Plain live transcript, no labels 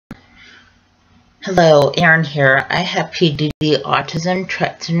Hello, Aaron here. I have PDD, autism,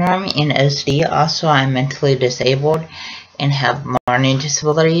 Tourette syndrome, and OCD. Also, I'm mentally disabled and have learning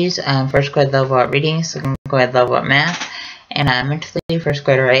disabilities. I'm first grade level at reading, second grade level at math, and I'm mentally first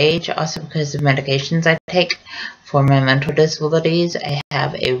grader age. Also, because of medications I take for my mental disabilities, I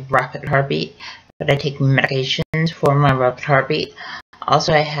have a rapid heartbeat, but I take medications for my rapid heartbeat.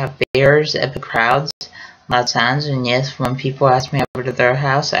 Also, I have fears of the crowds, loud sounds, and yes, when people ask me over to their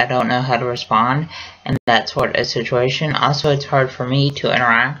house, I don't know how to respond in that sort of situation. Also, it's hard for me to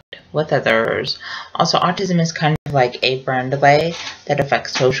interact with others. Also, autism is kind of like a brain delay that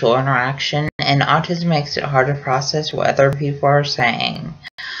affects social interaction, and autism makes it hard to process what other people are saying.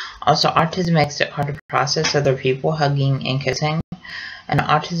 Also, autism makes it hard to process other people hugging and kissing, and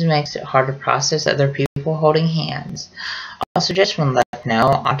autism makes it hard to process other people holding hands. Also, just want to let you know,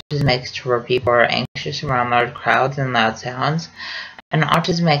 autism makes it where people are anxious around large crowds and loud sounds, and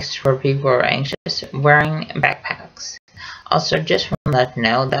autism makes it where people are anxious wearing backpacks. Also, just want to let you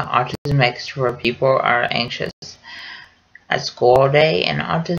know that autism makes it where people are anxious at school all day, and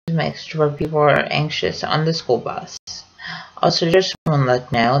autism makes it where people are anxious on the school bus. Also, just want to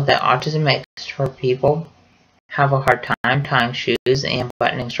let you know that autism makes it where people have a hard time tying shoes and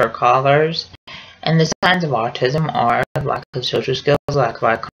buttoning short collars. And the signs of autism are lack of social skills, lack of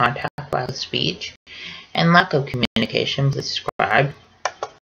eye contact, lack of speech, and lack of communication. Please describe.